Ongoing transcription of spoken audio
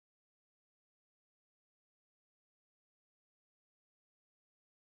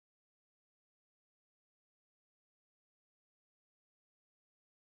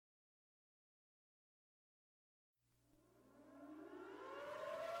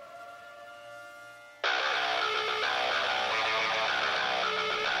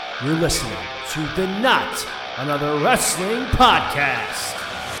You're listening to the Not Another Wrestling Podcast.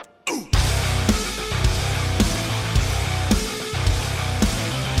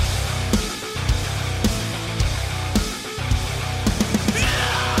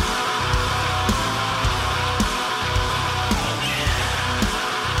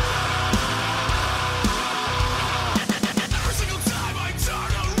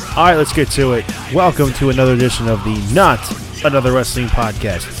 All right, let's get to it. Welcome to another edition of the Not Another Wrestling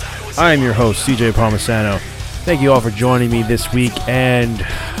Podcast. I am your host, CJ Palmisano. Thank you all for joining me this week, and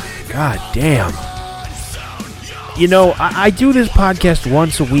god damn. You know, I do this podcast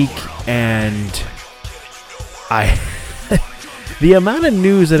once a week, and the amount of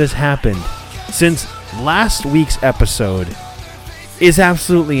news that has happened since last week's episode is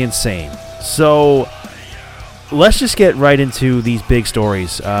absolutely insane. So let's just get right into these big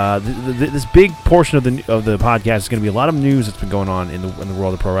stories. This big portion of the podcast is going to be a lot of news that's been going on in the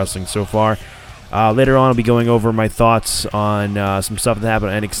world of pro wrestling so far. Later on, I'll be going over my thoughts on some stuff that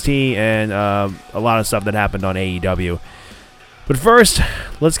happened on NXT and a lot of stuff that happened on AEW. But first,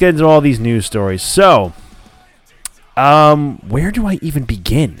 let's get into all these news stories. So, where do I even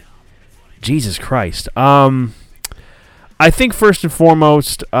begin? Jesus Christ. I think first and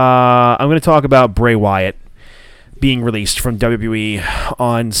foremost, I'm going to talk about Bray Wyatt being released from WWE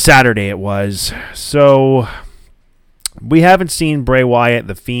on Saturday it was. So we haven't seen Bray Wyatt,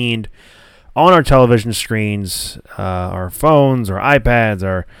 The Fiend, on our television screens, our phones, our iPads,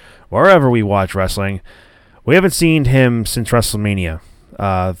 or wherever we watch wrestling. We haven't seen him since WrestleMania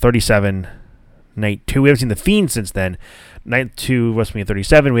 37, Night 2. We haven't seen The Fiend since then. Night 2, WrestleMania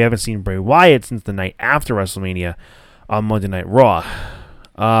 37. We haven't seen Bray Wyatt since the night after WrestleMania on Monday Night Raw.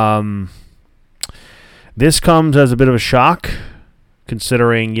 This comes as a bit of a shock,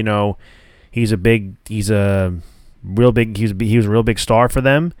 considering, you know, he was a real big star for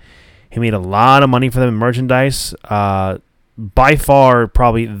them. He made a lot of money for them in merchandise. By far,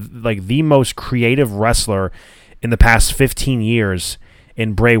 probably like the most creative wrestler in the past 15 years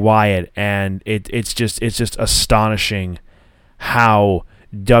in Bray Wyatt, and it's just astonishing how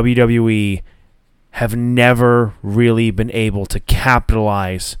WWE have never really been able to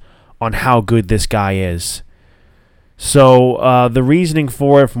capitalize on how good this guy is. So the reasoning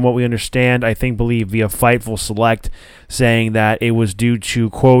for it, from what we understand, believe via Fightful Select, saying that it was due to,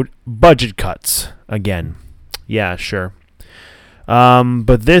 quote, budget cuts. Again. Yeah, sure.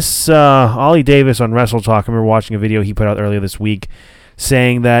 But this, Ollie Davis on Wrestle Talk, I remember watching a video he put out earlier this week,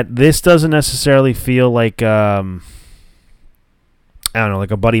 saying that this doesn't necessarily feel like, like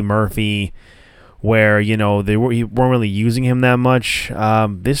a Buddy Murphy, where, you know, they weren't really using him that much.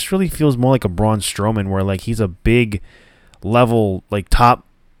 This really feels more like a Braun Strowman, where, like, he's a big level, like, top.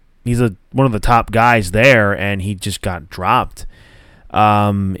 He's one of the top guys there, and he just got dropped.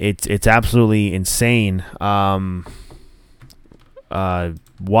 It's absolutely insane. Wyatt,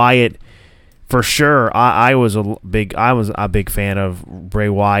 for sure. I was a big fan of Bray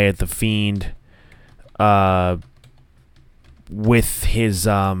Wyatt, The Fiend, with his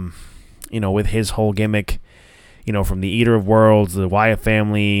with his whole gimmick, from the Eater of Worlds, the Wyatt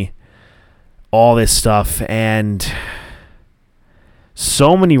family, all this stuff. And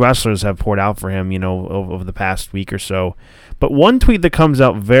so many wrestlers have poured out for him, over the past week or so. But one tweet that comes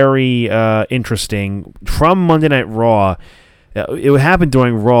out very interesting from Monday Night Raw, it happened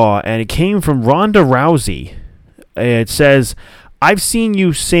during Raw, and it came from Ronda Rousey. It says, "I've seen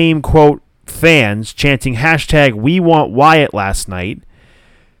you same, quote, fans chanting hashtag we want Wyatt last night.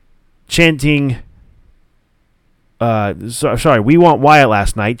 Chanting, we want Wyatt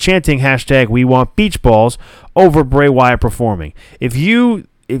last night, chanting hashtag we want beach balls over Bray Wyatt performing. If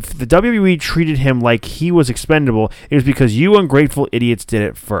the WWE treated him like he was expendable, it was because you ungrateful idiots did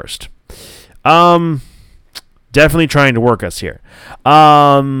it first." Definitely trying to work us here.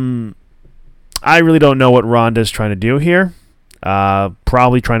 I really don't know what Ronda's trying to do here.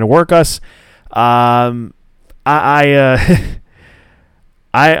 Probably trying to work us.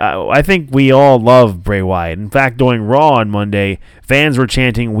 I think we all love Bray Wyatt. In fact, during Raw on Monday, fans were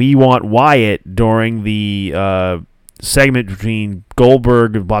chanting "We want Wyatt" during the segment between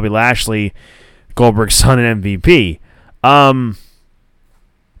Goldberg and Bobby Lashley, Goldberg's son and MVP.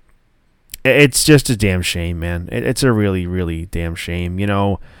 It's just a damn shame, man. It's a really, really damn shame.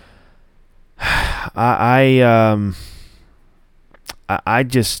 I'm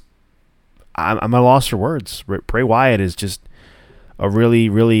at a loss for words. Bray Wyatt is just a really,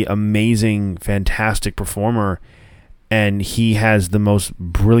 really amazing, fantastic performer, and he has the most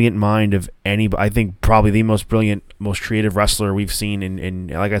brilliant mind of anybody. I think probably the most brilliant, most creative wrestler we've seen in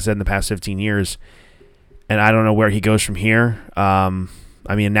like I said, in the past 15 years. And I don't know where he goes from here.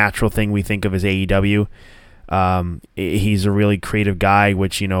 I mean, a natural thing we think of as AEW. He's a really creative guy,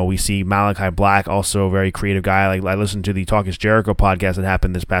 which, you know, we see Malachi Black, also a very creative guy. Like, I listened to the Talk is Jericho podcast that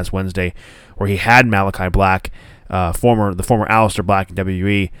happened this past Wednesday, where he had Malachi Black, the former Aleister Black in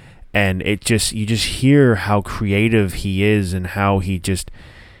WWE, and you just hear how creative he is and how he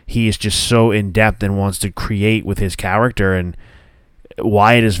is just so in depth and wants to create with his character. And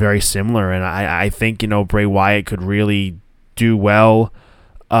Wyatt is very similar, and I think, you know, Bray Wyatt could really do well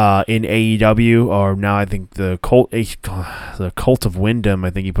in AEW, or now I think the Cult of Wyndham. I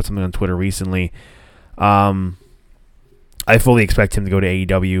think he put something on Twitter recently. I fully expect him to go to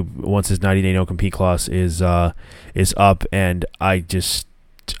AEW once his 90-day no-compete clause is up, and I'm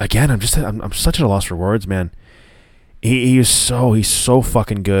such at a loss for words, man. He's so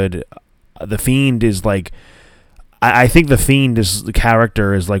fucking good. The Fiend is like, I think the Fiend is the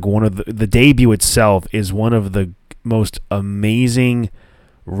character is like one of the debut itself is one of the most amazing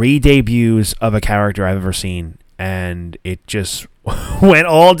re-debuts of a character I've ever seen, and it just went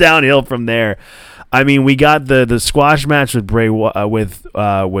all downhill from there. I mean, we got the squash match with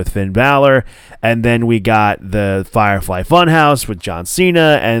with Finn Balor, and then we got the Firefly Funhouse with John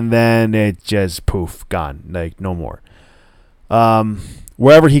Cena, and then it just poof, gone, like no more.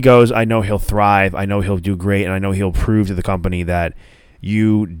 Wherever he goes, I know he'll thrive. I know he'll do great, and I know he'll prove to the company that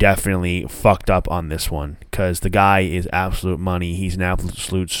you definitely fucked up on this one, because the guy is absolute money. He's an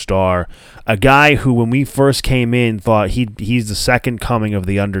absolute star. A guy who, when we first came in, thought he's the second coming of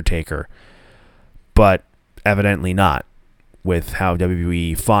The Undertaker, but evidently not, with how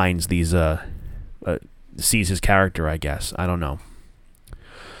WWE finds these, sees his character, I guess. I don't know.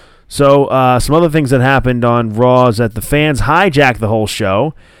 So, some other things that happened on Raw is that the fans hijacked the whole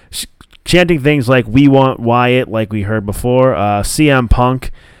show, chanting things like "We want Wyatt," like we heard before. CM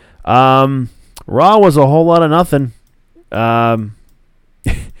Punk. Raw was a whole lot of nothing.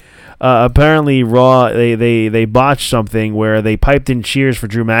 Apparently, Raw they botched something where they piped in cheers for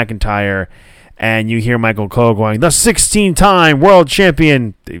Drew McIntyre, and you hear Michael Cole going, "The 16-time world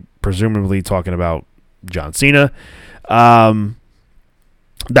champion," presumably talking about John Cena.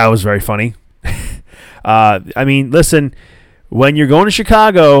 That was very funny. I mean, listen, when you're going to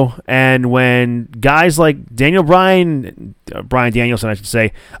Chicago and when guys like Bryan Danielson, I should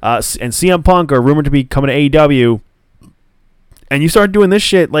say, and CM Punk are rumored to be coming to AEW, and you start doing this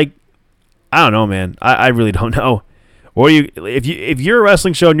shit, like, I don't know, man. I really don't know. Or if you're a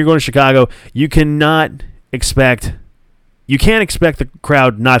wrestling show and you're going to Chicago, you can't expect the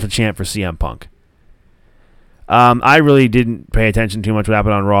crowd not to chant for CM Punk. I really didn't pay attention too much what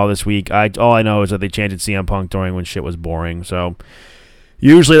happened on Raw this week. All I know is that they chanted CM Punk during when shit was boring. So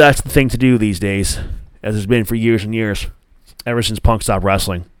usually that's the thing to do these days, as it's been for years and years, ever since Punk stopped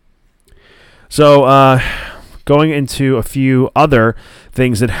wrestling. So going into a few other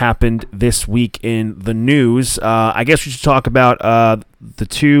things that happened this week in the news, I guess we should talk about the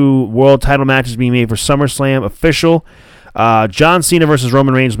two world title matches being made for SummerSlam official. John Cena versus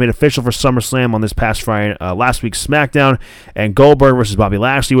Roman Reigns was made official for SummerSlam on this past Friday, last week's SmackDown, and Goldberg versus Bobby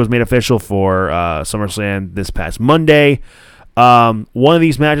Lashley was made official for SummerSlam this past Monday. One of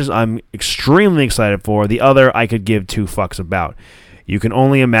these matches I'm extremely excited for. The other I could give two fucks about. You can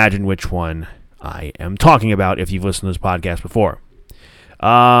only imagine which one I am talking about if you've listened to this podcast before.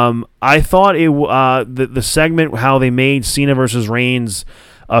 I thought the segment how they made Cena versus Reigns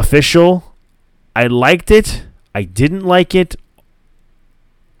official, I liked it. I didn't like it.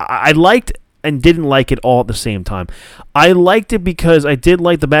 I liked and didn't like it all at the same time. I liked it because I did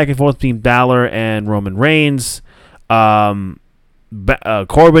like the back and forth between Balor and Roman Reigns. Corbin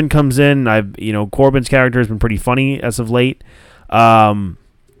comes in. Corbin's character has been pretty funny as of late. Tries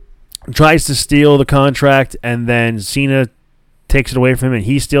to steal the contract, and then Cena takes it away from him, and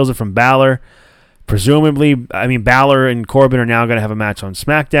he steals it from Balor. Presumably, Balor and Corbin are now going to have a match on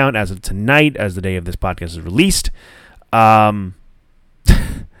SmackDown as of tonight, as the day of this podcast is released.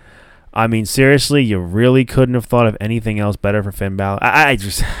 Seriously, you really couldn't have thought of anything else better for Finn Balor. I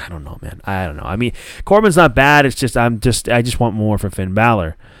don't know, man. I don't know. Corbin's not bad. It's just I just want more for Finn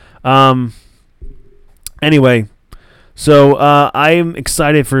Balor. Anyway. So, I'm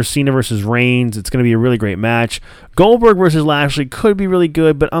excited for Cena versus Reigns. It's going to be a really great match. Goldberg versus Lashley could be really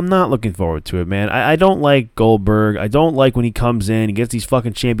good, but I'm not looking forward to it, man. I don't like Goldberg. I don't like when he comes in, he gets these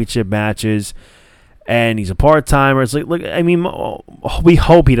fucking championship matches, and he's a part-timer. It's like, look, we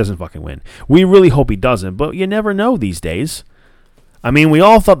hope he doesn't fucking win. We really hope he doesn't, but you never know these days. We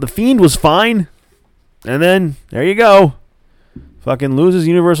all thought The Fiend was fine, and then, there you go. Fucking loses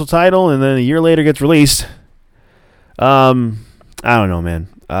Universal title, and then a year later gets released. I don't know, man.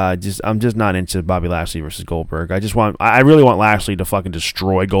 I'm just not into Bobby Lashley versus Goldberg. I really want Lashley to fucking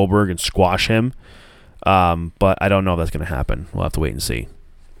destroy Goldberg and squash him. But I don't know if that's going to happen. We'll have to wait and see.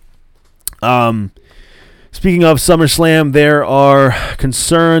 Speaking of SummerSlam, there are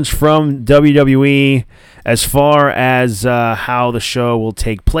concerns from WWE as far as how the show will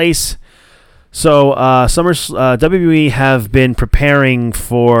take place. So, WWE have been preparing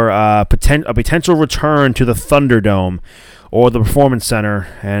for a potential return to the Thunderdome or the Performance Center,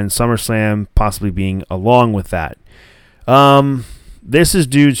 and SummerSlam possibly being along with that. This is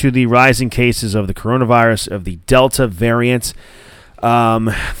due to the rising cases of the coronavirus, of the Delta variant.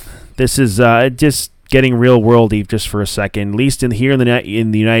 This is just getting real worldy just for a second. At least in the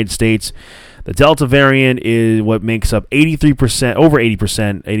United States, the Delta variant is what makes up 83%, over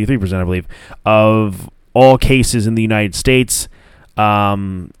 80%, 83%, I believe, of all cases in the United States.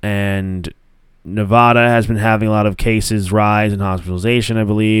 And Nevada has been having a lot of cases rise in hospitalization, I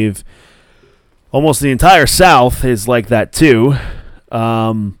believe. Almost the entire South is like that too.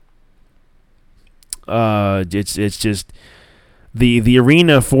 It's just the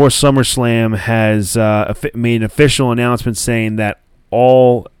arena for SummerSlam has made an official announcement saying that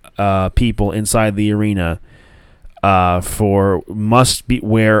all people inside the arena must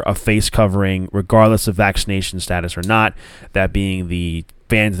wear a face covering regardless of vaccination status or not. That being the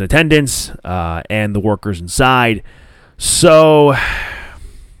fans in attendance and the workers inside. So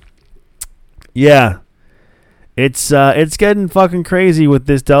yeah, it's getting fucking crazy with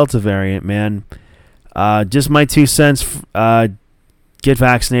this Delta variant, man. Just my 2 cents. Get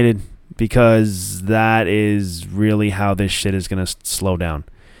vaccinated, because that is really how this shit is gonna slow down.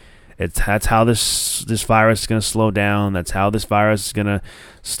 That's how this virus is gonna slow down. That's how this virus is gonna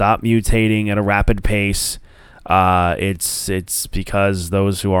stop mutating at a rapid pace. It's because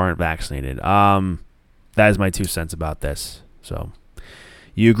those who aren't vaccinated. That is my 2 cents about this. So,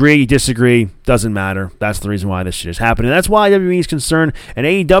 you agree, you disagree, doesn't matter. That's the reason why this shit is happening. That's why WWE is concerned, and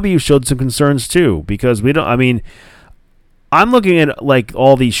AEW showed some concerns too, because I'm looking at like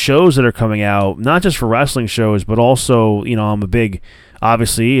all these shows that are coming out, not just for wrestling shows, but also, I'm a big,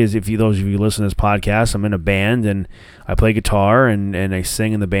 obviously, as those of you who listen to this podcast, I'm in a band and I play guitar and I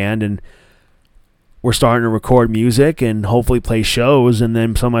sing in the band, and we're starting to record music and hopefully play shows. And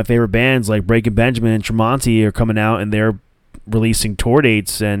then some of my favorite bands like Breaking Benjamin and Tremonti are coming out and they're releasing tour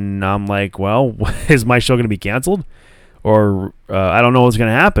dates, and I'm like, well, is my show going to be canceled? Or I don't know what's going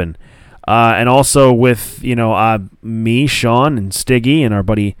to happen. And also with, me, Sean, and Stiggy, and our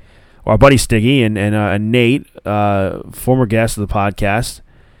buddy Stiggy, and Nate, former guest of the podcast.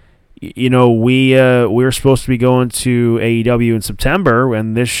 We were supposed to be going to AEW in September,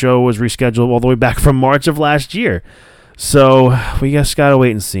 and this show was rescheduled all the way back from March of last year. So we just gotta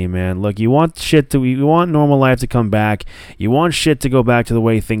wait and see, man. Look, you want normal life to come back. You want shit to go back to the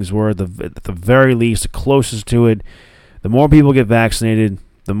way things were, at the very least, the closest to it. The more people get vaccinated,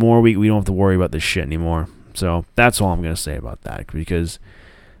 the more we don't have to worry about this shit anymore. So that's all I'm going to say about that, because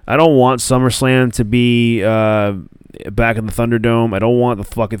I don't want SummerSlam to be back in the Thunderdome. I don't want the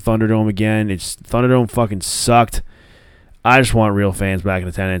fucking Thunderdome again. Thunderdome fucking sucked. I just want real fans back in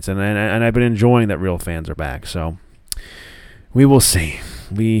attendance, and I've been enjoying that real fans are back. So we will see.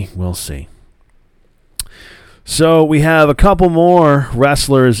 We will see. So we have a couple more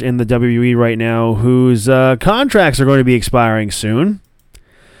wrestlers in the WWE right now whose contracts are going to be expiring soon.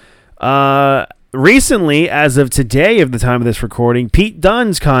 Recently, as of today, of the time of this recording, Pete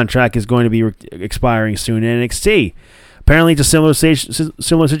Dunne's contract is going to be expiring soon in NXT. Apparently, it's a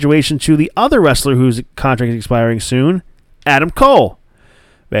similar situation to the other wrestler whose contract is expiring soon, Adam Cole.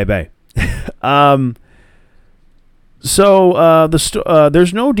 Baby.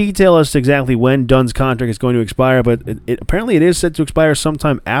 There's no detail as to exactly when Dunne's contract is going to expire, but apparently it is set to expire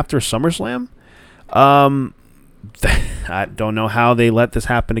sometime after SummerSlam. I don't know how they let this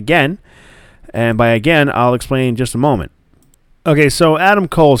happen again. And by again, I'll explain in just a moment. Okay, so Adam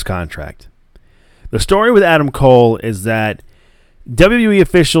Cole's contract. The story with Adam Cole is that WWE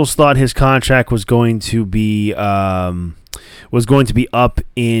officials thought his contract was going to be up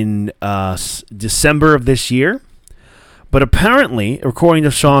in December of this year. But apparently, according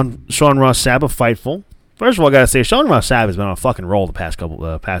to Sean Ross Sapp of Fightful, first of all, I gotta say, Sean Ross Sapp has been on a fucking roll the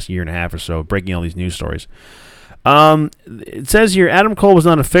past year and a half or so, breaking all these news stories. It says here, Adam Cole has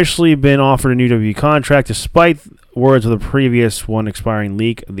not officially been offered a new WWE contract, despite words of the previous one expiring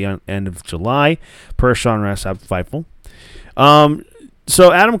leak at the end of July, per Sean Ross Sapp of Fightful.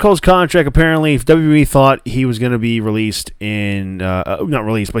 So Adam Cole's contract, apparently, WWE thought he was going to be released in, not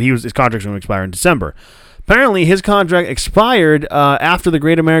released, but his contract was going to expire in December. Apparently, his contract expired after the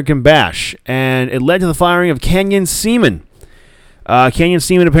Great American Bash, and it led to the firing of Canyon Ceman. Canyon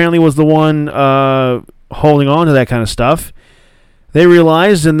Ceman apparently was the one holding on to that kind of stuff. They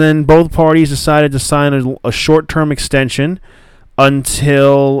realized, and then both parties decided to sign a short-term extension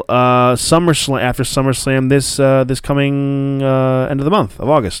until SummerSlam. After SummerSlam, this coming end of the month of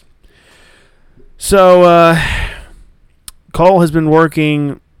August. So Cole has been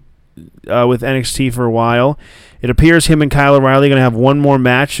working with NXT for a while. It appears him and Kyle O'Reilly are going to have one more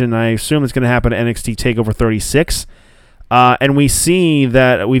match, and I assume it's going to happen at NXT TakeOver 36. And we've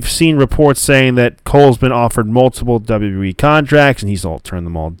seen reports saying that Cole's been offered multiple WWE contracts, and he's turned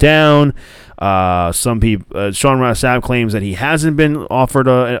them all down. Some people, Sean Ross Sapp claims that he hasn't been offered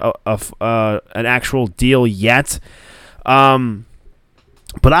an actual deal yet. But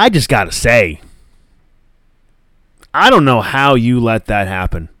I just gotta say, I don't know how you let that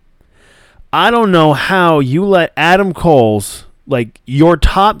happen. I don't know how you let Adam Cole's, your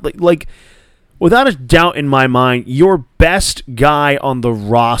top, without a doubt in my mind, your best guy on the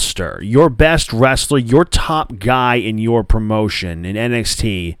roster, your best wrestler, your top guy in your promotion in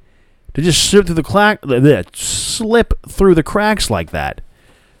NXT, to just slip through the cracks like that.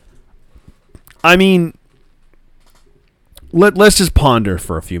 I mean, let's just ponder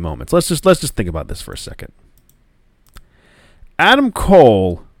for a few moments. Let's just think about this for a second. Adam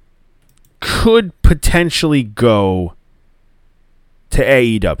Cole could potentially go to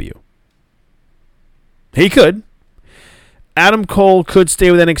AEW. He could. Adam Cole could stay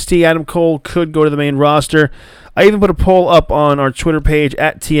with NXT. Adam Cole could go to the main roster. I even put a poll up on our Twitter page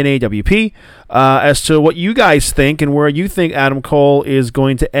at TNAWP as to what you guys think and where you think Adam Cole is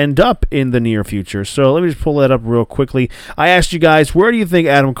going to end up in the near future. So let me just pull that up real quickly. I asked you guys, where do you think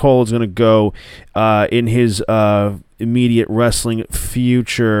Adam Cole is going to go in his immediate wrestling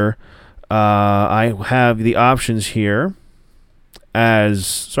future? I have the options here. It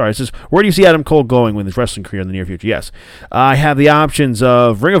says, where do you see Adam Cole going with his wrestling career in the near future? Yes. I have the options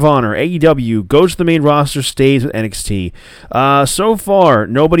of Ring of Honor, AEW, goes to the main roster, stays with NXT. So far,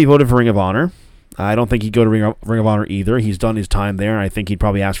 nobody voted for Ring of Honor. I don't think he'd go to Ring of Honor either. He's done his time there, and I think he'd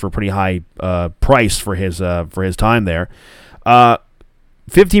probably ask for a pretty high price for his time there.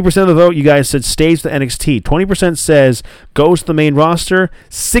 15% of the vote, you guys said stays with NXT. 20% says goes to the main roster.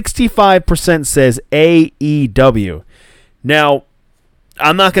 65% says AEW. Now,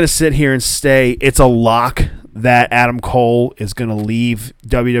 I'm not going to sit here and say it's a lock that Adam Cole is going to leave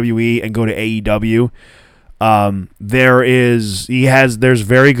WWE and go to AEW. There's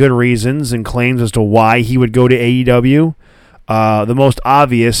very good reasons and claims as to why he would go to AEW. The most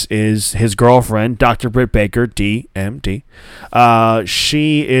obvious is his girlfriend, Dr. Britt Baker, DMD.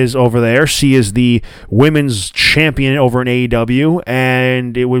 She is over there. She is the women's champion over in AEW,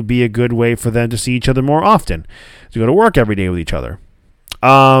 and it would be a good way for them to see each other more often, to go to work every day with each other.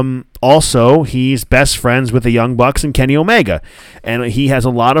 Also, he's best friends with the Young Bucks and Kenny Omega, and he has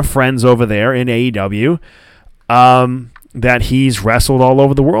a lot of friends over there in AEW that he's wrestled all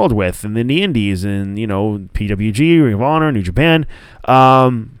over the world with, and in the Indies, and PWG, Ring of Honor, New Japan.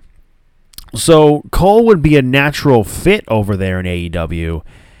 So Cole would be a natural fit over there in AEW,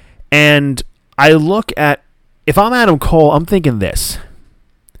 and I look at, if I'm Adam Cole, I'm thinking this.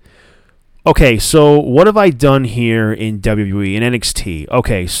 Okay, so what have I done here in WWE, in NXT?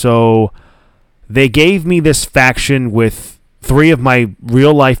 Okay, so they gave me this faction with 3 of my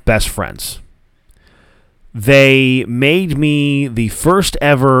real-life best friends. They made me the first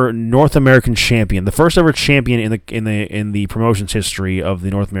ever North American champion, the first ever champion in the promotion's history of the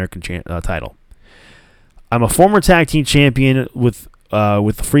North American title. I'm a former tag team champion with the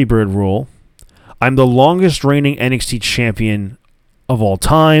Freebird rule. I'm the longest reigning NXT champion of all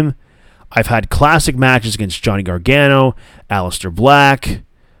time. I've had classic matches against Johnny Gargano, Aleister Black,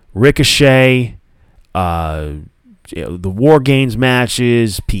 Ricochet, the War Games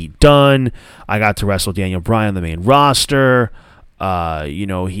matches, Pete Dunne. I got to wrestle Daniel Bryan on the main roster. I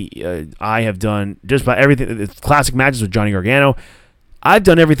have done just about everything. Classic matches with Johnny Gargano. I've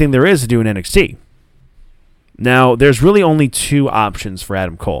done everything there is to do in NXT. Now, there's really only 2 options for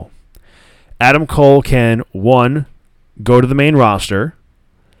Adam Cole. Adam Cole can, 1, go to the main roster,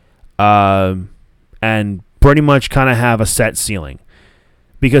 and pretty much kind of have a set ceiling.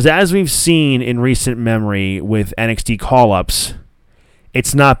 Because as we've seen in recent memory with NXT call-ups,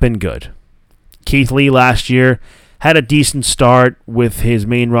 it's not been good. Keith Lee last year had a decent start with his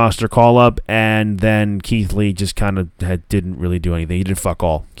main roster call-up, and then Keith Lee just kind of didn't really do anything. He did fuck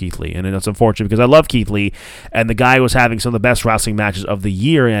all, Keith Lee. And it's unfortunate because I love Keith Lee, and the guy was having some of the best wrestling matches of the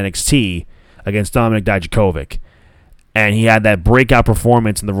year in NXT against Dominik Dijakovic. And he had that breakout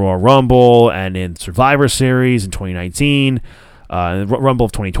performance in the Royal Rumble and in Survivor Series in 2019, Rumble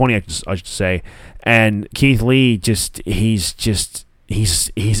of 2020, I should say. And Keith Lee he's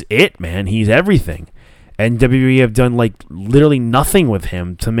it, man. He's everything. And WWE have done like literally nothing with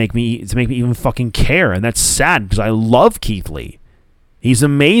him to make me even fucking care, and that's sad because I love Keith Lee. He's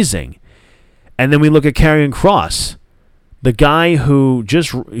amazing. And then we look at Karrion Kross, the guy who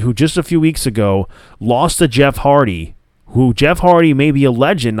just a few weeks ago lost to Jeff Hardy, who Jeff Hardy may be a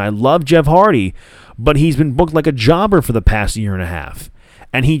legend. I love Jeff Hardy, but he's been booked like a jobber for the past year and a half.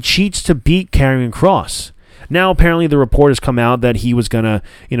 And he cheats to beat Karrion Kross. Now, apparently, the report has come out that he was going to,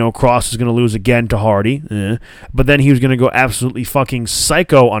 Kross is going to lose again to Hardy. But then he was going to go absolutely fucking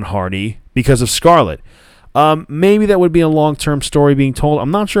psycho on Hardy because of Scarlett. Maybe that would be a long-term story being told.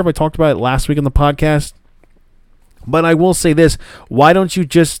 I'm not sure if I talked about it last week on the podcast. But I will say this. Why don't you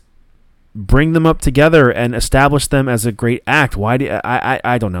just bring them up together and establish them as a great act? Why do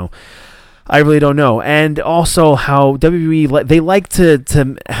I don't know. I really don't know. And also how WWE, they like to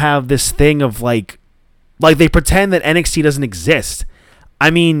have this thing of like they pretend that NXT doesn't exist.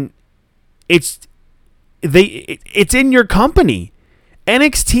 I mean, it's in your company.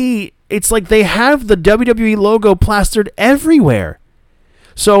 NXT, it's like they have the WWE logo plastered everywhere.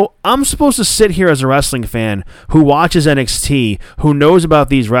 So I'm supposed to sit here as a wrestling fan who watches NXT, who knows about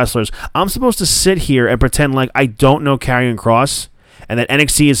these wrestlers. I'm supposed to sit here and pretend like I don't know Karrion Kross and that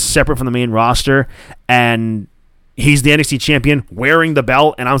NXT is separate from the main roster and he's the NXT champion wearing the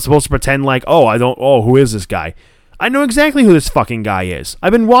belt, and I'm supposed to pretend like, who is this guy? I know exactly who this fucking guy is.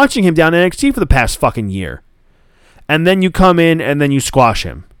 I've been watching him down in NXT for the past fucking year. And then you come in and then you squash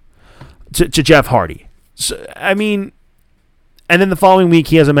him to Jeff Hardy. So, I mean, and then the following week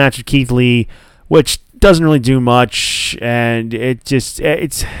he has a match with Keith Lee, which doesn't really do much, and it's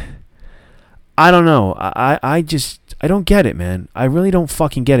I don't know. I don't get it, man. I really don't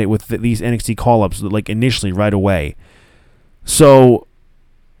fucking get it with these NXT call-ups, like, initially, right away. So,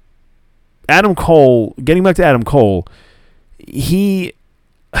 Adam Cole, getting back to Adam Cole,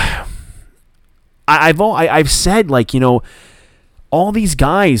 I've said, like, all these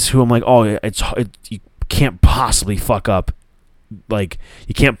guys who I'm like, you can't possibly fuck up, like,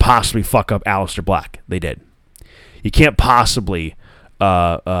 you can't possibly fuck up Aleister Black. They did. You can't possibly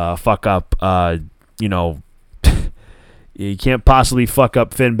fuck up, you can't possibly fuck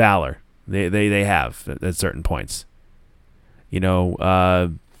up Finn Balor. They have at certain points. You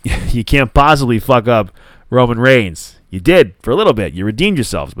can't possibly fuck up Roman Reigns. You did for a little bit. You redeemed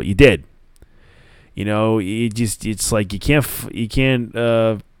yourselves, but you did. It's like you can't.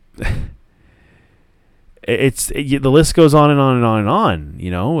 The list goes on and on and on and on.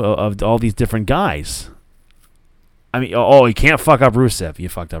 Of all these different guys. I mean, you can't fuck up Rusev. You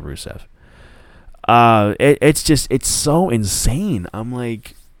fucked up Rusev. It's so insane. I'm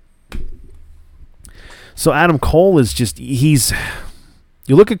like, so Adam Cole is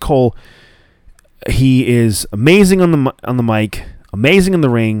you look at Cole, he is amazing on the mic, amazing in the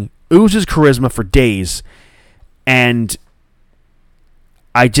ring, oozes charisma for days, and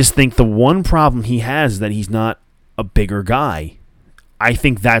I just think the one problem he has is that he's not a bigger guy. I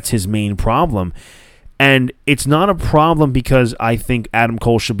think that's his main problem. And it's not a problem because I think Adam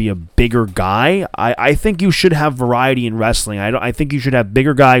Cole should be a bigger guy. I think you should have variety in wrestling. I think you should have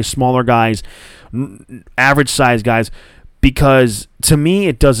bigger guys, smaller guys, average size guys, because to me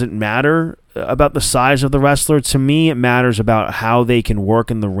it doesn't matter about the size of the wrestler. To me it matters about how they can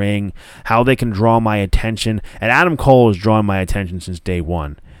work in the ring, how they can draw my attention. And Adam Cole has drawn my attention since day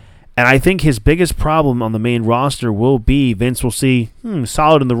one. And I think his biggest problem on the main roster will be Vince will see,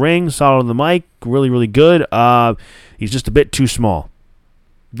 solid in the ring, solid on the mic, really, really good. He's just a bit too small.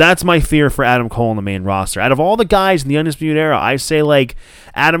 That's my fear for Adam Cole on the main roster. Out of all the guys in the Undisputed Era, I say, like,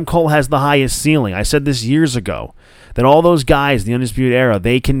 Adam Cole has the highest ceiling. I said this years ago, that all those guys in the Undisputed Era,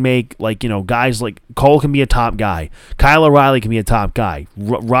 they can make, like, guys like Cole can be a top guy. Kyle O'Reilly can be a top guy.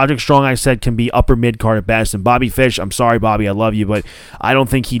 Roderick Strong, I said, can be upper mid-card at best. And Bobby Fish, I'm sorry, Bobby, I love you, but I don't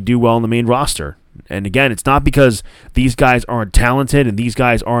think he'd do well on the main roster. And again, it's not because these guys aren't talented and these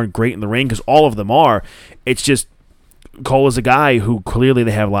guys aren't great in the ring, because all of them are. It's just Cole is a guy who clearly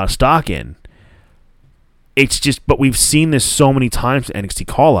they have a lot of stock in. It's just, but we've seen this so many times in NXT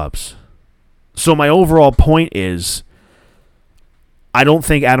call-ups. So my overall point is, I don't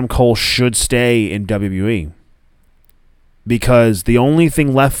think Adam Cole should stay in WWE, because the only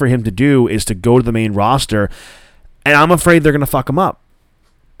thing left for him to do is to go to the main roster, and I'm afraid they're going to fuck him up.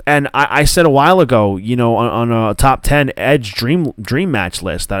 And I said a while ago, on a top 10 Edge dream match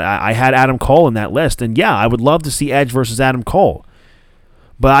list, that I had Adam Cole in that list, and yeah, I would love to see Edge versus Adam Cole,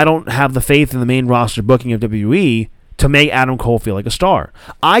 but I don't have the faith in the main roster booking of WWE to make Adam Cole feel like a star.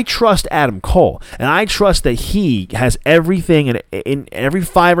 I trust Adam Cole, and I trust that he has everything in every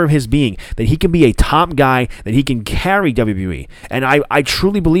fiber of his being, that he can be a top guy, that he can carry WWE. And I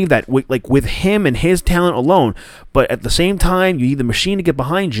truly believe that with him and his talent alone. But at the same time, you need the machine to get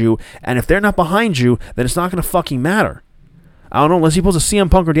behind you, and if they're not behind you, then it's not going to fucking matter. I don't know, unless he pulls a CM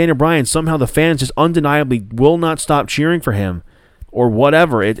Punk or Daniel Bryan, somehow the fans just undeniably will not stop cheering for him or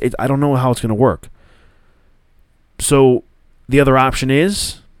whatever. I don't know how it's going to work. So the other option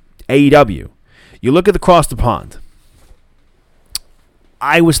is AEW. You look at across the pond.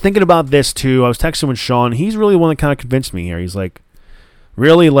 I was thinking about this too. I was texting with Sean. He's really the one that kind of convinced me here. He's like,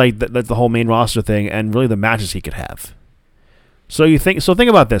 really like that's the whole main roster thing, and really the matches he could have. So think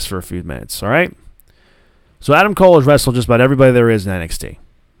about this for a few minutes, all right? So Adam Cole has wrestled just about everybody there is in NXT.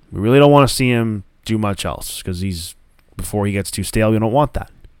 We really don't want to see him do much else because before he gets too stale, we don't want that.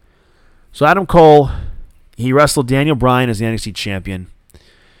 So Adam Cole. He wrestled Daniel Bryan as the NXT champion.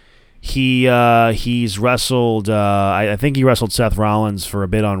 He's wrestled. I think he wrestled Seth Rollins for a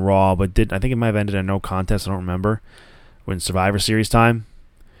bit on Raw, but I think it might have ended in no contest. I don't remember when Survivor Series time.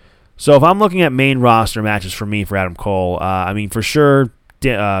 So if I'm looking at main roster matches for me for Adam Cole, I mean for sure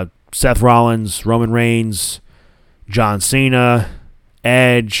Seth Rollins, Roman Reigns, John Cena,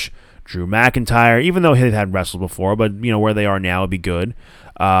 Edge, Drew McIntyre. Even though they've had wrestled before, but where they are now would be good.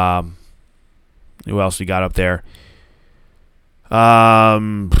 Who else we got up there?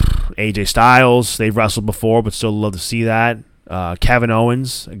 AJ Styles. They've wrestled before, but still love to see that. Kevin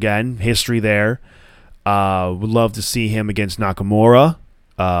Owens, again, history there. Would love to see him against Nakamura.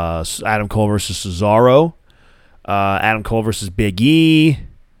 Adam Cole versus Cesaro. Adam Cole versus Big E.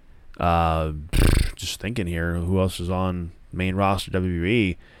 Just thinking here, who else is on main roster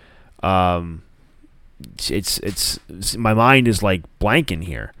WWE? It's my mind is like blanking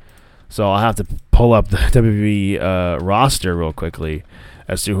here. So I'll have to pull up the WWE roster real quickly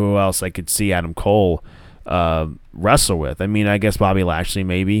as to who else I could see Adam Cole wrestle with. I mean, I guess Bobby Lashley,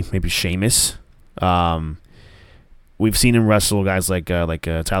 maybe Sheamus. We've seen him wrestle guys like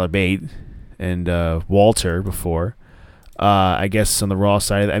Tyler Bate and Walter before. I guess on the Raw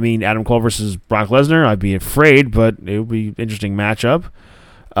side, Adam Cole versus Brock Lesnar, I'd be afraid, but it would be an interesting matchup.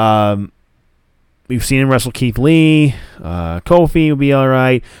 We've seen him wrestle Keith Lee. Kofi would be all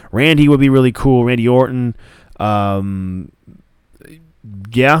right. Randy would be really cool. Randy Orton. Yeah,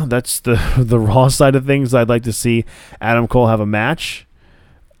 that's the Raw side of things. I'd like to see Adam Cole have a match.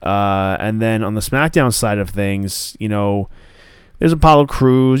 And then on the SmackDown side of things, there's Apollo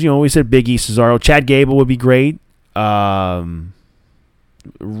Crews. We said Big E, Cesaro. Chad Gable would be great. Rey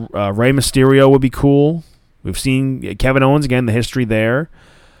Mysterio would be cool. We've seen Kevin Owens again. The history there.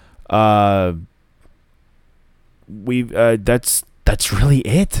 That's really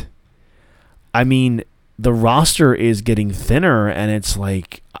it. I mean, the roster is getting thinner, and it's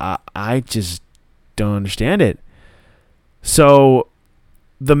like I just don't understand it. So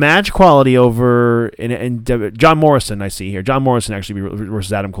the match quality over in John Morrison, I see here. John Morrison actually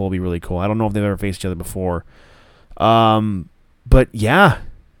versus Adam Cole would be really cool. I don't know if they've ever faced each other before, but yeah.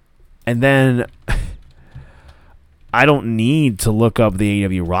 And then I don't need to look up the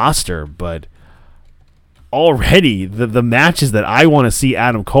AEW roster, but already the matches that I want to see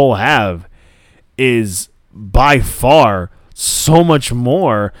Adam Cole have is by far so much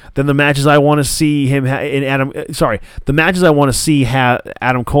more than the matches I want to see him the matches I want to see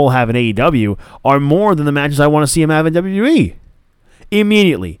Adam Cole have in AEW are more than the matches I want to see him have in WWE.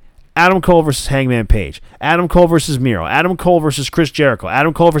 Immediately, Adam Cole versus Hangman Page, Adam Cole versus Miro, Adam Cole versus Chris Jericho,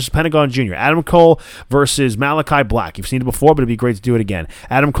 Adam Cole versus Pentagon Jr., Adam Cole versus Malachi Black. You've seen it before, but it'd be great to do it again.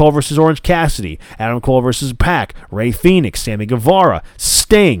 Adam Cole versus Orange Cassidy, Adam Cole versus Pac, Ray Phoenix, Sammy Guevara,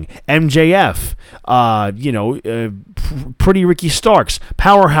 Sting, MJF, Pretty Ricky Starks,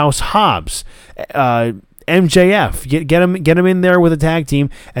 Powerhouse Hobbs, MJF, get him in there with a tag team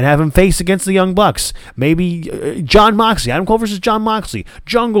and have him face against the Young Bucks. Maybe John Moxley, Adam Cole versus John Moxley,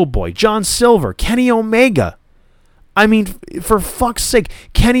 Jungle Boy, John Silver, Kenny Omega. I mean, for fuck's sake,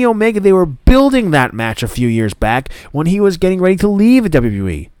 Kenny Omega, they were building that match a few years back when he was getting ready to leave the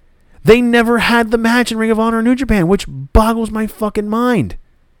WWE. They never had the match in Ring of Honor or New Japan, which boggles my fucking mind.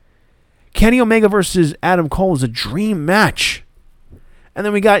 Kenny Omega versus Adam Cole is a dream match. And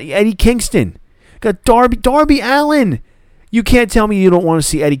then we got Eddie Kingston. Got Darby Allin. You can't tell me you don't want to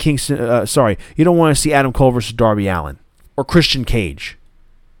see Eddie Kingston. You don't want to see Adam Cole versus Darby Allin or Christian Cage.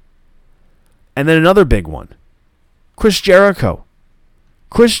 And then another big one, Chris Jericho.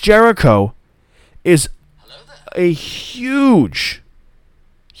 Chris Jericho is a huge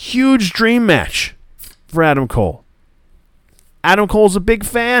dream match for Adam Cole. Adam Cole's a big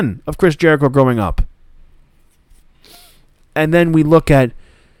fan of Chris Jericho growing up. And then we look at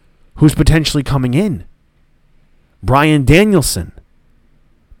who's potentially coming in. Bryan Danielson.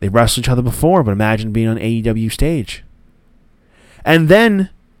 They wrestled each other before, but imagine being on AEW stage. And then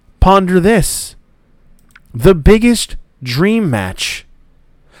ponder this. The biggest dream match,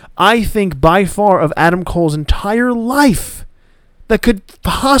 I think by far, of Adam Cole's entire life that could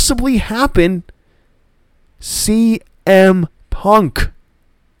possibly happen. CM Punk.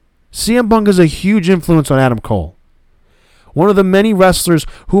 CM Punk is a huge influence on Adam Cole. One of the many wrestlers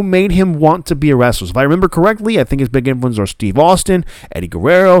who made him want to be a wrestler. If I remember correctly, I think his big influences are Steve Austin, Eddie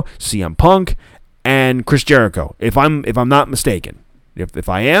Guerrero, CM Punk, and Chris Jericho. If I'm not mistaken. If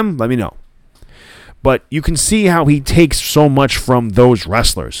I am, let me know. But you can see how he takes so much from those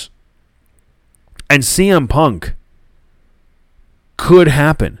wrestlers. And CM Punk could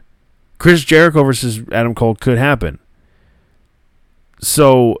happen. Chris Jericho versus Adam Cole could happen.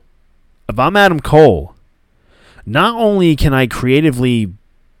 So, if I'm Adam Cole, not only can I creatively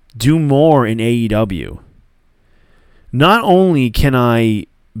do more in AEW, not only can I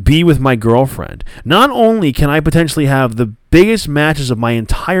be with my girlfriend, not only can I potentially have the biggest matches of my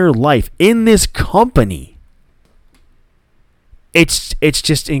entire life in this company, it's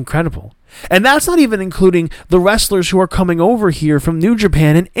just incredible. And that's not even including the wrestlers who are coming over here from New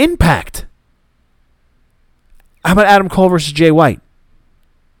Japan and Impact. How about Adam Cole versus Jay White?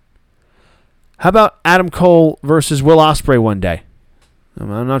 How about Adam Cole versus Will Ospreay one day?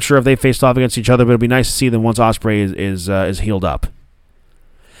 I'm not sure if they faced off against each other, but it'd be nice to see them once Ospreay is healed up.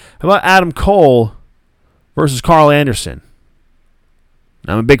 How about Adam Cole versus Carl Anderson?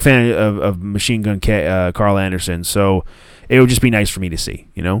 I'm a big fan of Machine Gun Carl Anderson, so it would just be nice for me to see,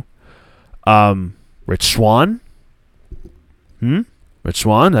 you know? Rich Swann? Rich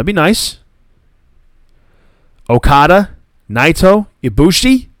Swann, that'd be nice. Okada, Naito,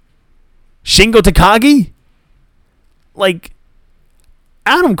 Ibushi, Shingo Takagi? Like,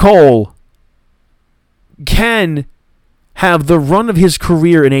 Adam Cole can have the run of his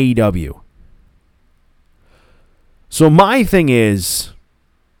career in AEW. So my thing is,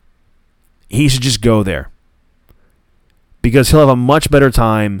 he should just go there. Because he'll have a much better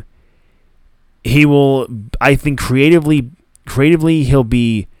time. He will, I think, creatively he'll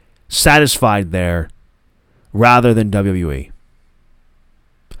be satisfied there rather than WWE.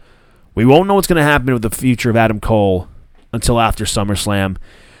 We won't know what's going to happen with the future of Adam Cole until after SummerSlam.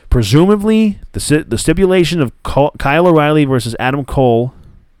 Presumably, the stipulation of Kyle O'Reilly versus Adam Cole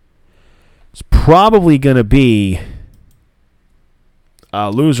is probably going to be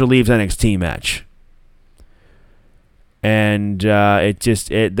a loser leaves NXT match. And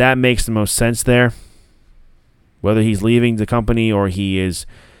that makes the most sense there. Whether he's leaving the company or he is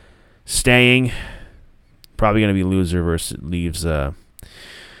staying, probably going to be loser leaves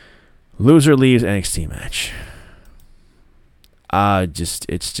NXT match.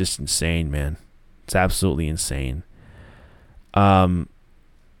 It's just insane, man. It's absolutely insane. Oh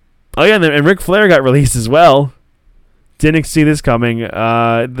yeah, and Ric Flair got released as well. Didn't see this coming.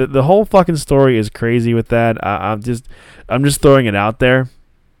 The whole fucking story is crazy with that. I'm just throwing it out there.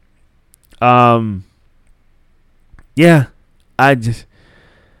 Yeah, it's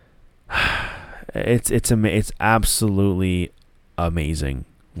absolutely amazing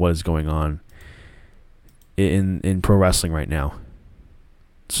what is going on in pro wrestling right now.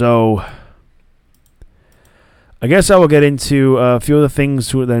 So, I guess I will get into a few of the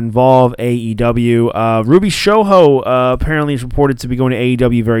things that involve AEW. Ruby Soho apparently is reported to be going to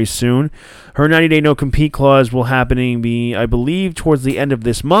AEW very soon. Her 90-day no-compete clause will be, I believe, towards the end of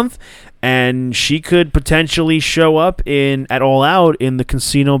this month, and she could potentially show up at All Out in the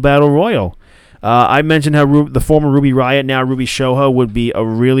Casino Battle Royal. I mentioned how the former Ruby Riott, now Ruby Soho, would be a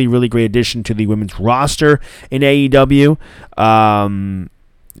really, really great addition to the women's roster in AEW.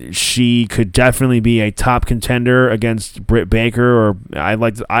 She could definitely be a top contender against Britt Baker, I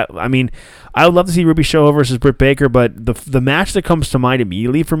would love to see Ruby Soho versus Britt Baker, but the match that comes to mind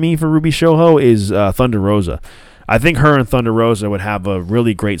immediately for me for Ruby Soho is Thunder Rosa. I think her and Thunder Rosa would have a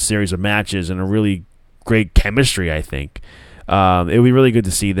really great series of matches and a really great chemistry, I think. It would be really good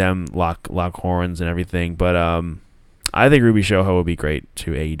to see them lock horns and everything, but I think Ruby Soho would be great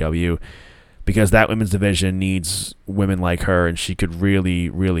to AEW. Because that women's division needs women like her, and she could really,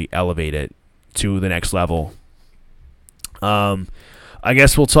 really elevate it to the next level. I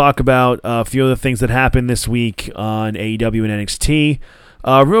guess we'll talk about a few of the things that happened this week on AEW and NXT.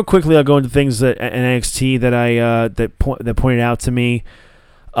 Real quickly, I'll go into things that NXT that pointed out to me.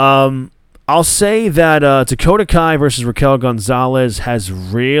 I'll say that Dakota Kai versus Raquel Gonzalez has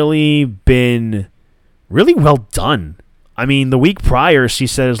really been really well done. I mean, the week prior, she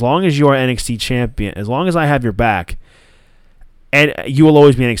said, as long as you are NXT champion, as long as I have your back, and you will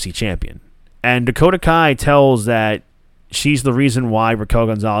always be NXT champion. And Dakota Kai tells that she's the reason why Raquel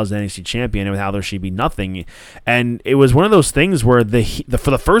Gonzalez is NXT champion, and without her she'd be nothing. And it was one of those things where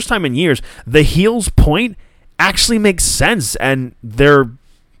for the first time in years, the heel's point actually makes sense, and their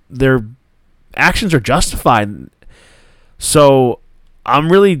actions are justified. So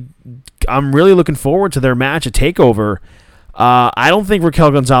I'm really looking forward to their match at TakeOver. I don't think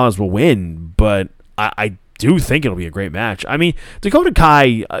Raquel Gonzalez will win, but I do think it'll be a great match. I mean, Dakota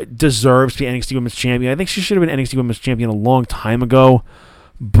Kai deserves to be NXT Women's Champion. I think she should have been NXT Women's Champion a long time ago,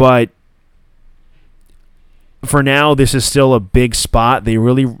 but for now, this is still a big spot. They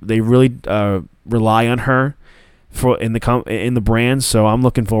really rely on her in the brand, so I'm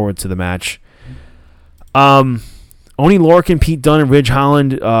looking forward to the match. Oney Lorcan, Pete Dunne, and Ridge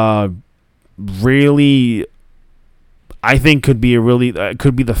Holland really, I think, could be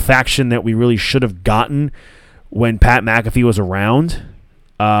the faction that we really should have gotten when Pat McAfee was around.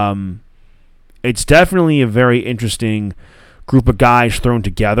 It's definitely a very interesting group of guys thrown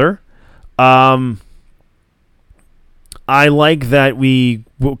together. I like that we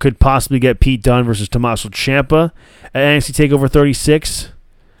could possibly get Pete Dunne versus Tommaso Ciampa at NXT TakeOver 36.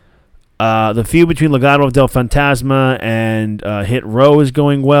 The feud between Legado del Fantasma and Hit Row is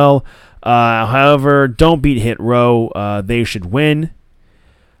going well. However, don't beat Hit Row. They should win.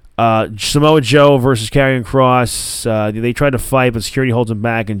 Samoa Joe versus Karrion Kross. They tried to fight, but security holds them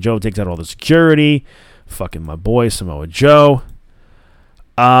back, and Joe takes out all the security. Fucking my boy, Samoa Joe.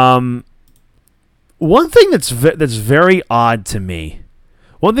 One thing that's very odd to me.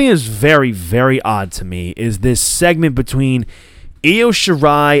 One thing that's very, very odd to me is this segment between Io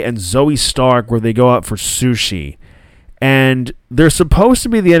Shirai and Zoe Stark where they go out for sushi. And they're supposed to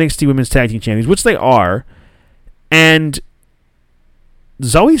be the NXT Women's Tag Team Champions, which they are. And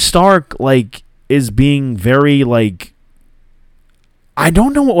Zoe Stark, is being very, I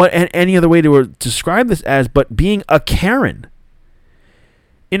don't know what any other way to describe this as, but being a Karen.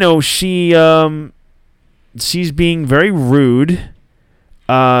 You know, she's being very rude.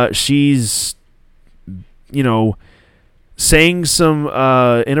 She's, saying some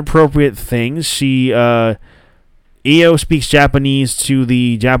inappropriate things. Io speaks Japanese to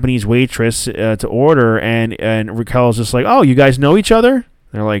the Japanese waitress to order, and Raquel's just like, "Oh, you guys know each other?"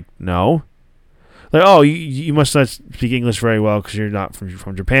 They're like, "No." Like, "Oh, you must not speak English very well because you're not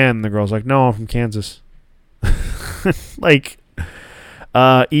from Japan." And the girl's like, "No, I'm from Kansas."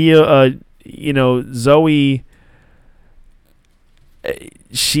 Io, Zoe,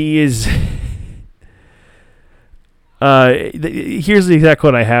 she is. Here's the exact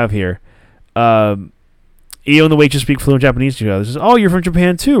quote I have here. Io and the waitress speak fluent Japanese to each other. Says, "Oh, you're from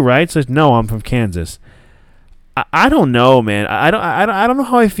Japan too, right?" Says, "No, I'm from Kansas." I don't know, man. I don't know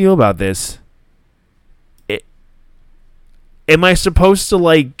how I feel about this. Am I supposed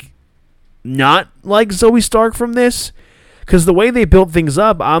to not like Zoe Stark from this? Because the way they built things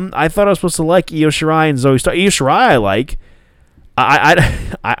up, I thought I was supposed to like Io Shirai and Zoe Stark. Io Shirai I like.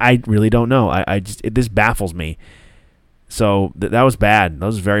 I really don't know. This baffles me. So that was bad. That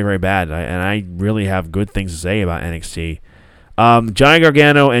was very, very bad. And I really have good things to say about NXT. Johnny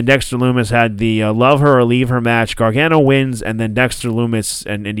Gargano and Dexter Lumis had the love her or leave her match. Gargano wins, and then Dexter Lumis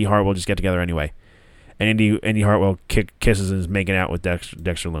and Indy Hartwell just get together anyway. And Indy Hartwell kisses and is making out with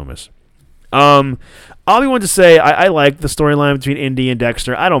Dexter Lumis. All I wanted to say, I like the storyline between Indy and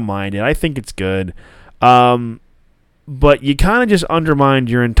Dexter. I don't mind it. I think it's good. But you kind of just undermined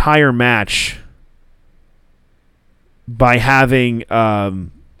your entire match by having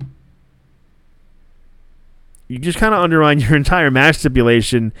you just kind of undermine your entire match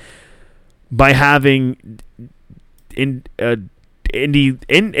stipulation by having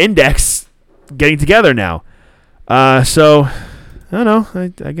Index getting together now. So I don't know.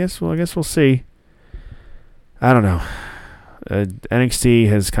 I guess we'll see. I don't know. NXT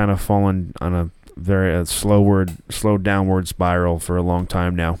has kind of fallen on a very slow downward spiral for a long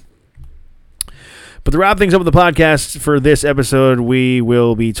time now. But to wrap things up with the podcast for this episode, we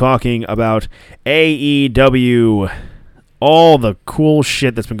will be talking about AEW. All the cool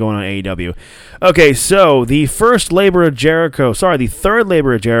shit that's been going on in AEW. Okay, so the third Labor of Jericho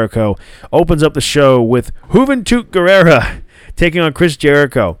opens up the show with Juventud Guerrera taking on Chris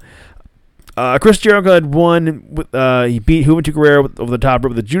Jericho. Chris Jericho had won. He beat Juventud Guerrera over the top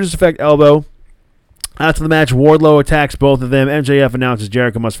rope with the Judas Effect elbow. After the match, Wardlow attacks both of them. MJF announces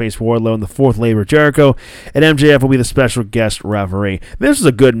Jericho must face Wardlow in the fourth Labor of Jericho, and MJF will be the special guest referee. This was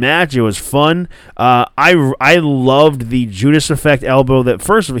a good match. It was fun. I loved the Judas Effect elbow. That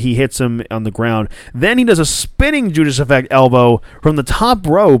first he hits him on the ground. Then he does a spinning Judas Effect elbow from the top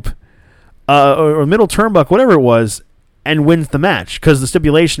rope, or middle turnbuckle, whatever it was, and wins the match, because the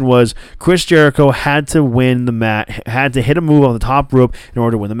stipulation was Chris Jericho had to win the match, had to hit a move on the top rope in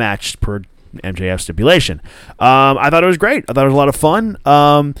order to win the match per MJF stipulation. I thought it was great. I thought it was a lot of fun.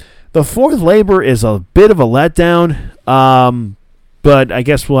 The fourth labor is a bit of a letdown, but I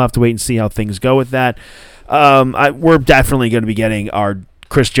guess we'll have to wait and see how things go with that. We're definitely going to be getting our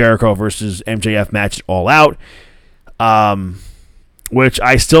Chris Jericho versus MJF match All Out, which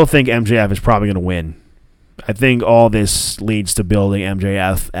I still think MJF is probably going to win. I think all this leads to building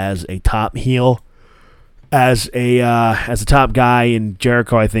MJF as a top heel, as a top guy, and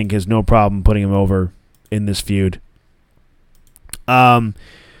Jericho, I think, has no problem putting him over in this feud. Next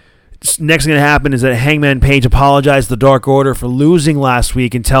thing going to happen is that Hangman Page apologized to the Dark Order for losing last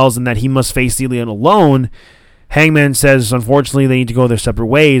week and tells them that he must face the Elite alone. Hangman says, unfortunately, they need to go their separate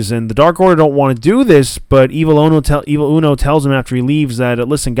ways, and the Dark Order don't want to do this, but Evil Uno tells him after he leaves that,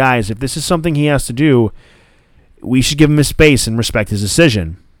 listen, guys, if this is something he has to do, we should give him his space and respect his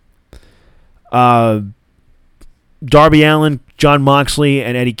decision. Darby Allin, Jon Moxley,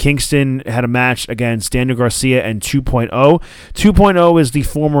 and Eddie Kingston had a match against Daniel Garcia and 2.0. 2.0 is the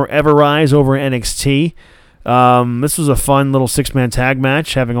former Ever-Rise over NXT. This was a fun little six-man tag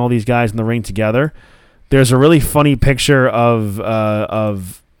match, having all these guys in the ring together. There's a really funny picture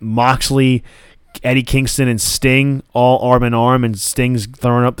of Moxley, Eddie Kingston, and Sting all arm in arm, and Sting's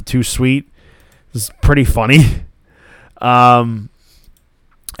throwing up the Too Sweet. It's pretty funny.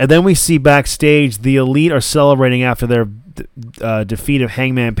 And then we see backstage the Elite are celebrating after their defeat of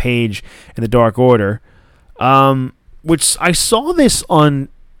Hangman Page and the Dark Order, which I saw this on,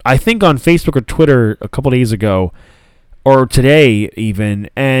 I think, on Facebook or Twitter a couple days ago, or today even,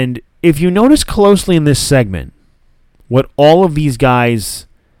 and if you notice closely in this segment, what all of these guys,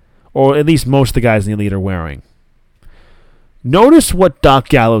 or at least most of the guys in the Elite are wearing, notice what Doc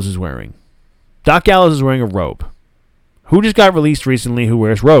Gallows is wearing. Doc Gallows is wearing a robe. Who just got released recently who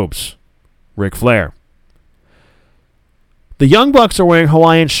wears robes? Ric Flair. The Young Bucks are wearing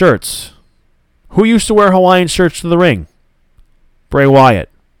Hawaiian shirts. Who used to wear Hawaiian shirts to the ring? Bray Wyatt.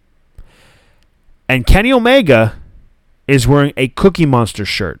 And Kenny Omega is wearing a Cookie Monster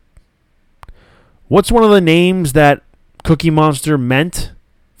shirt. What's one of the names that Cookie Monster meant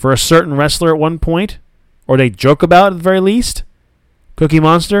for a certain wrestler at one point? Or they joke about at the very least? Cookie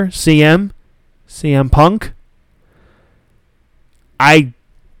Monster? CM Punk? I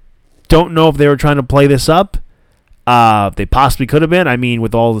don't know if they were trying to play this up. They possibly could have been. I mean,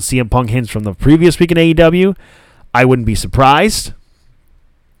 with all the CM Punk hints from the previous week in AEW, I wouldn't be surprised.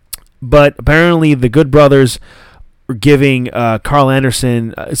 But apparently the Good Brothers are giving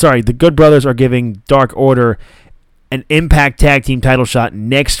the Good Brothers are giving Dark Order an Impact Tag Team title shot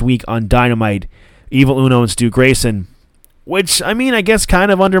next week on Dynamite. Evil Uno and Stu Grayson. Which, I mean, I guess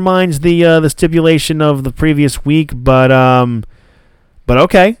kind of undermines the stipulation of the previous week, but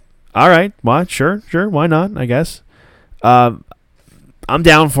okay. All right. Well, sure. Why not, I guess. I'm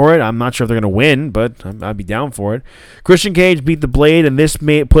down for it. I'm not sure if they're going to win, but I'd be down for it. Christian Cage beat The Blade, and this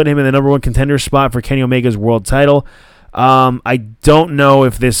may put him in the number one contender spot for Kenny Omega's world title. I don't know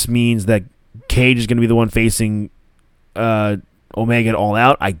if this means that Cage is going to be the one facing Omega at All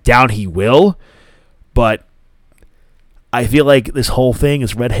Out. I doubt he will, but I feel like this whole thing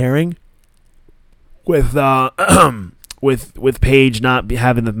is red herring with Page not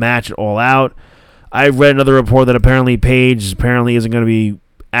having the match at All Out. I read another report that apparently Page isn't going to be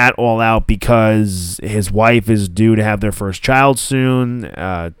at All Out because his wife is due to have their first child soon.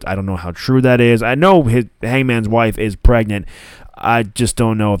 I don't know how true that is. I know Hangman's wife is pregnant. I just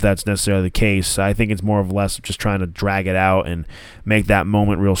don't know if that's necessarily the case. I think it's more or less just trying to drag it out and make that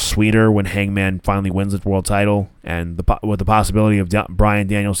moment real sweeter when Hangman finally wins the world title, and with the possibility of Bryan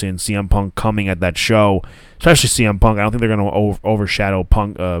Danielson and CM Punk coming at that show, especially CM Punk. I don't think they're going to overshadow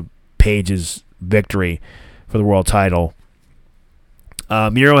Page's victory for the world title.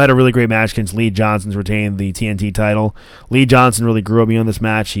 Miro had a really great match against Lee Johnson to retain the TNT title. Lee Johnson really grew on me on this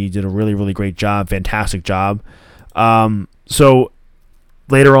match. He did a really, really great job, fantastic job. So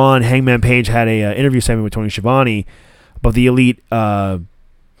later on, Hangman Page had a interview segment with Tony Schiavone, but the Elite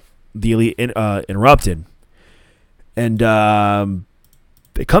interrupted, and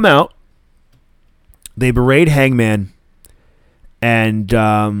they come out, they berate Hangman, and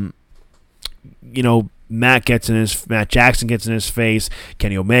Matt Jackson gets in his face,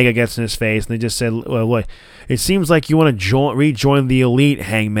 Kenny Omega gets in his face, and they just said, well, look, it seems like you want to rejoin the Elite,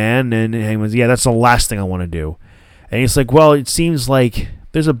 Hangman, and Hangman's, yeah, that's the last thing I want to do. And he's like, well, it seems like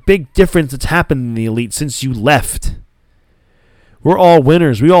there's a big difference that's happened in the Elite since you left. We're all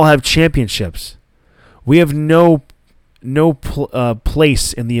winners. We all have championships. We have no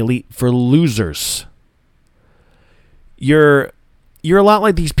place in the Elite for losers. you're a lot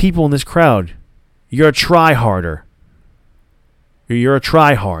like these people in this crowd. You're a try-harder. You're a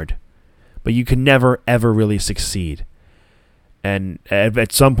try-hard. But you can never, ever really succeed. And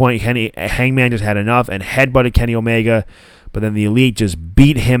at some point, Hangman just had enough and headbutted Kenny Omega. But then the Elite just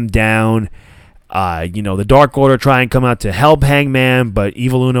beat him down. The Dark Order try and come out to help Hangman, but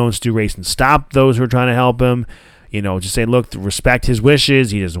Evil Uno and Stu Grayson stop those who are trying to help him. Just say, look, respect his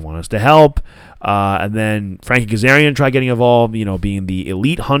wishes. He doesn't want us to help. And then Frankie Kazarian tried getting involved, being the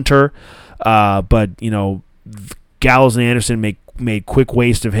Elite Hunter. But Gallows and Anderson made quick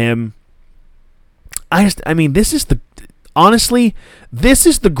waste of him. This is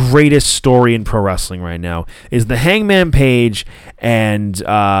the greatest story in pro wrestling right now. Is the Hangman Page and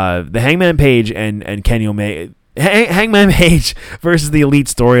Kenny Omega, Hangman Page versus the Elite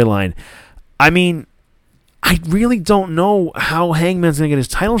storyline. I really don't know how Hangman's going to get his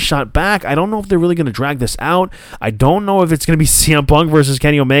title shot back. I don't know if they're really going to drag this out. I don't know if it's going to be CM Punk versus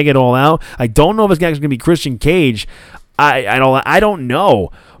Kenny Omega at All Out. I don't know if it's going to be Christian Cage. I don't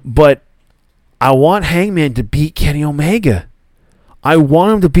know, but I want Hangman to beat Kenny Omega. I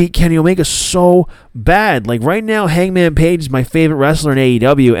want him to beat Kenny Omega so bad. Like right now, Hangman Page is my favorite wrestler in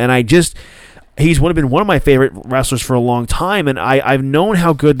AEW, and he's been one of my favorite wrestlers for a long time, and I've known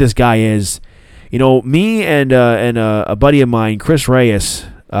how good this guy is. Me and a buddy of mine, Chris Reyes,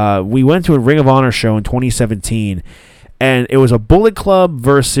 we went to a Ring of Honor show in 2017, and it was a Bullet Club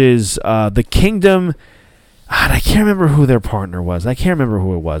versus the Kingdom. I can't remember who their partner was. I can't remember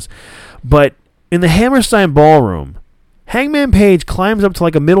who it was. But in the Hammerstein Ballroom, Hangman Page climbs up to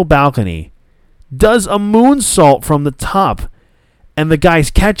like a middle balcony, does a moonsault from the top, and the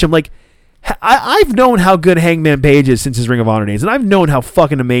guys catch him. Like, I've known how good Hangman Page is since his Ring of Honor days, and I've known how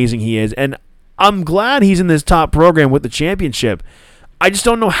fucking amazing he is, and I'm glad he's in this top program with the championship. I just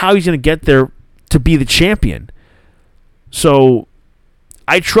don't know how he's going to get there to be the champion. So,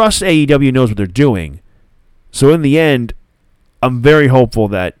 I trust AEW knows what they're doing. So, in the end, I'm very hopeful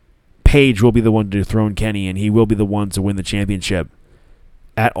that Page will be the one to dethrone Kenny, and he will be the one to win the championship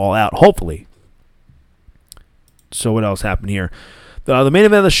at All Out, hopefully. So what else happened here? The main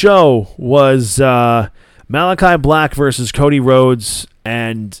event of the show was Malachi Black versus Cody Rhodes,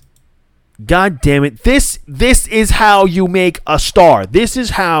 and God damn it, this is how you make a star. This is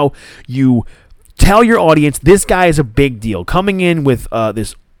how you tell your audience this guy is a big deal. Coming in with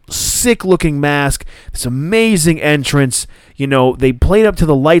this sick-looking mask, this amazing entrance. They played up to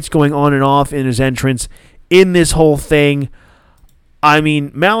the lights going on and off in his entrance in this whole thing.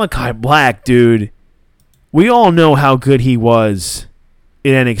 Malachi Black, dude, we all know how good he was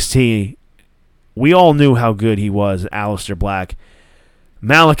in NXT. We all knew how good he was, Aleister Black.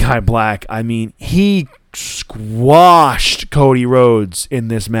 Malachi Black, he squashed Cody Rhodes in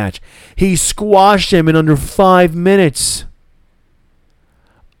this match. He squashed him in under 5 minutes.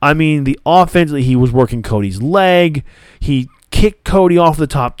 The offense, he was working Cody's leg. He kicked Cody off the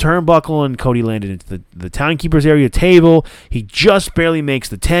top turnbuckle, and Cody landed into the timekeeper's area table. He just barely makes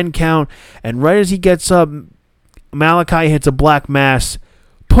the 10 count, and right as he gets up, Malachi hits a black mass,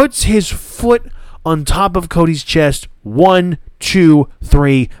 puts his foot on top of Cody's chest. 1, 2,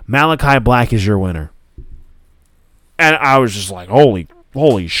 3. Malachi Black is your winner. And I was just like,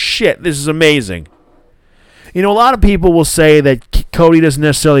 holy shit, this is amazing. A lot of people will say that Cody doesn't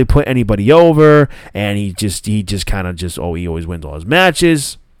necessarily put anybody over, and he always wins all his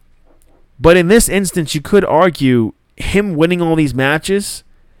matches. But in this instance, you could argue him winning all these matches,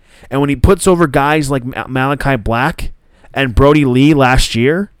 and when he puts over guys like Malachi Black and Brody Lee last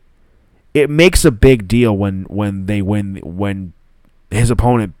year, it makes a big deal when his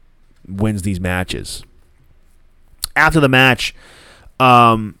opponent wins these matches. After the match,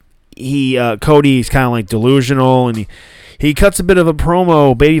 Cody's kind of like delusional, and he cuts a bit of a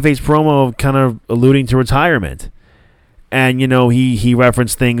babyface promo, kind of alluding to retirement. And he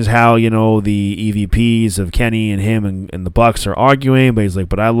referenced things how the EVPs of Kenny and him and the Bucks are arguing, but he's like,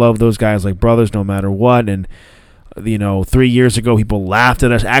 but I love those guys like brothers no matter what. And 3 years ago people laughed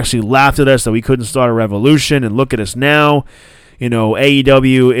at us that we couldn't start a revolution, and look at us now.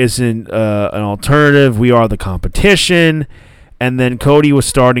 AEW isn't an alternative, we are the competition. And then Cody was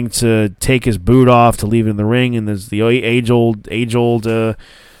starting to take his boot off to leave it in the ring, and there's the age-old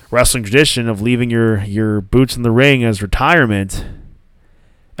wrestling tradition of leaving your boots in the ring as retirement.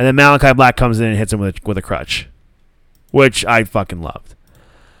 And then Malachi Black comes in and hits him with a crutch, which I fucking loved.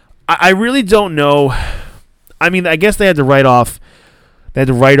 I really don't know. I guess they had to write off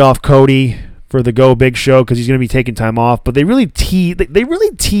Cody for the Go Big show because he's going to be taking time off. But they really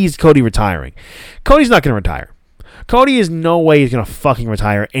teased Cody retiring. Cody's not going to retire. Cody is no way he's going to fucking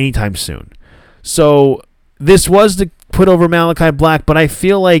retire anytime soon. So this was put over Malachi Black, but I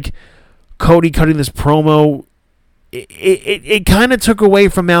feel like Cody cutting this promo, it kind of took away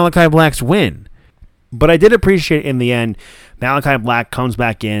from Malachi Black's win. But I did appreciate in the end, Malachi Black comes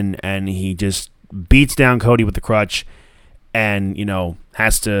back in and he just beats down Cody with the crutch and,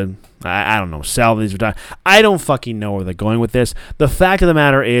 has to, I don't know, sell these. I don't fucking know where they're going with this. The fact of the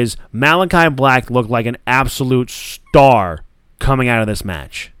matter is, Malachi Black looked like an absolute star coming out of this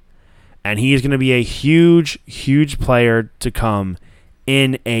match. And he is going to be a huge, huge player to come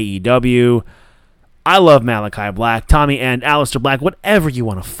in AEW. I love Malachi Black, Tommy and Aleister Black, whatever you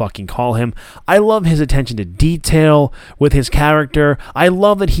want to fucking call him. I love his attention to detail with his character. I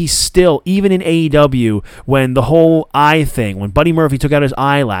love that he's still, even in AEW, when the whole eye thing, when Buddy Murphy took out his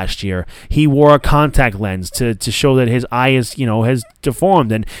eye last year, he wore a contact lens to show that his eye is, has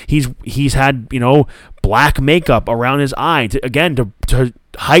deformed, and he's had, black makeup around his eye to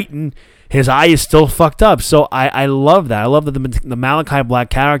heighten. His eye is still fucked up, so I love that. I love that the Malachi Black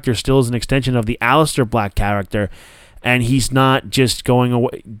character still is an extension of the Aleister Black character, and he's not just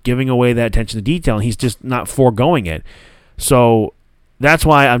giving away that attention to detail. He's just not foregoing it. So that's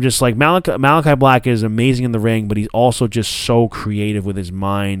why I'm just like, Malachi Black is amazing in the ring, but he's also just so creative with his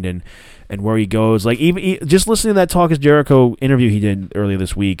mind and where he goes. Like, even just listening to that Talk is Jericho interview he did earlier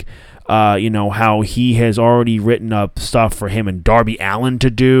this week, how he has already written up stuff for him and Darby Allin to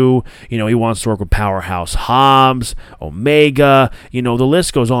do. He wants to work with Powerhouse Hobbs, Omega. The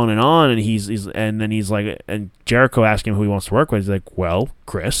list goes on, and he's like, and Jericho asks him who he wants to work with. He's like, well,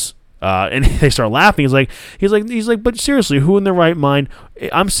 Chris. And they start laughing. He's like, but seriously, who in their right mind?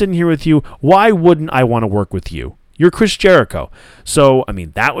 I'm sitting here with you. Why wouldn't I want to work with you? You're Chris Jericho. So,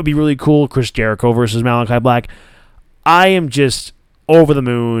 that would be really cool. Chris Jericho versus Malachi Black. I am just over the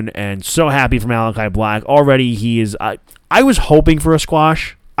moon and so happy for Malachi Black. Already he is... I was hoping for a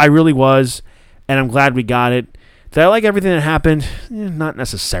squash. I really was. And I'm glad we got it. Did I like everything that happened? Not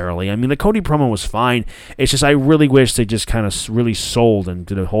necessarily. The Cody promo was fine. It's just I really wish they just kind of really sold and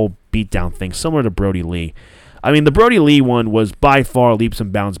did a whole beatdown thing, similar to Brody Lee. The Brody Lee one was by far leaps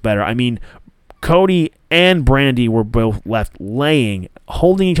and bounds better. Cody and Brandy were both left laying,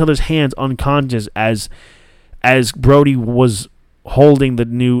 holding each other's hands unconscious as Brody was holding the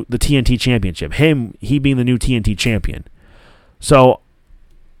TNT championship. He being the new TNT champion. So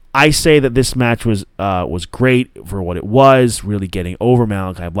I say that this match was great for what it was. Really getting over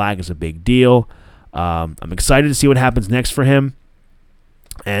Malachi Black is a big deal. I'm excited to see what happens next for him,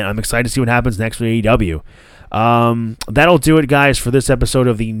 and I'm excited to see what happens next for AEW. That'll do it, guys, for this episode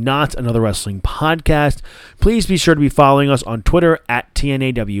of the Not Another Wrestling Podcast. Please be sure to be following us on Twitter at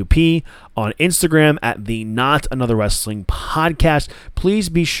TNAWP, on Instagram at the Not Another Wrestling Podcast. Please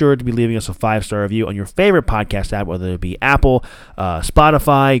be sure to be leaving us a 5-star review on your favorite podcast app, whether it be Apple,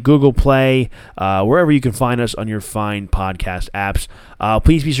 Spotify, Google Play, wherever you can find us on your fine podcast apps.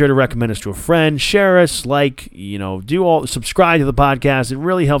 Please be sure to recommend us to a friend, share us, subscribe to the podcast. It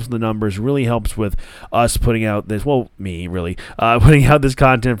really helps the numbers, really helps with us putting out this, putting out this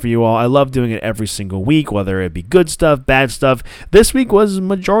content for you all. I love doing it every single week, whether it be good stuff, bad stuff. This week was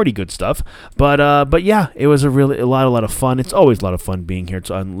majority good stuff, but yeah, it was a lot of fun. It's always a lot of fun being here,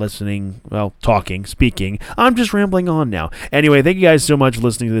 listening, talking, speaking. I'm just rambling on now. Anyway, thank you guys so much for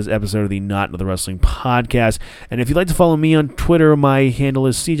listening to this episode of the Not Another Wrestling Podcast. And if you'd like to follow me on Twitter, my handle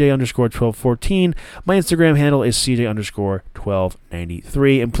is CJ_1214. My Instagram handle is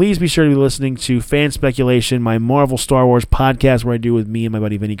CJ_1293. And please be sure to be listening to Fan Speculation, my Marvel Star Wars podcast, where I do with me and my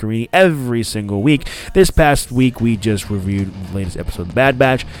buddy Vinny Carini every single week. This past week, we just reviewed the latest episode of Bad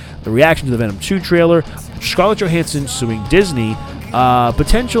Batch, the reaction to the Venom 2 trailer, Scarlett Johansson suing Disney,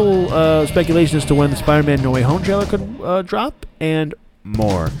 potential speculation as to when the Spider-Man No Way Home trailer could drop, and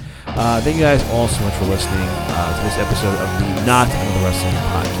more. Thank you guys all so much for listening to this episode of the Not Another Wrestling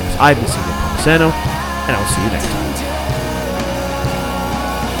Podcast. I've been CJ Polisano, and I will see you next time.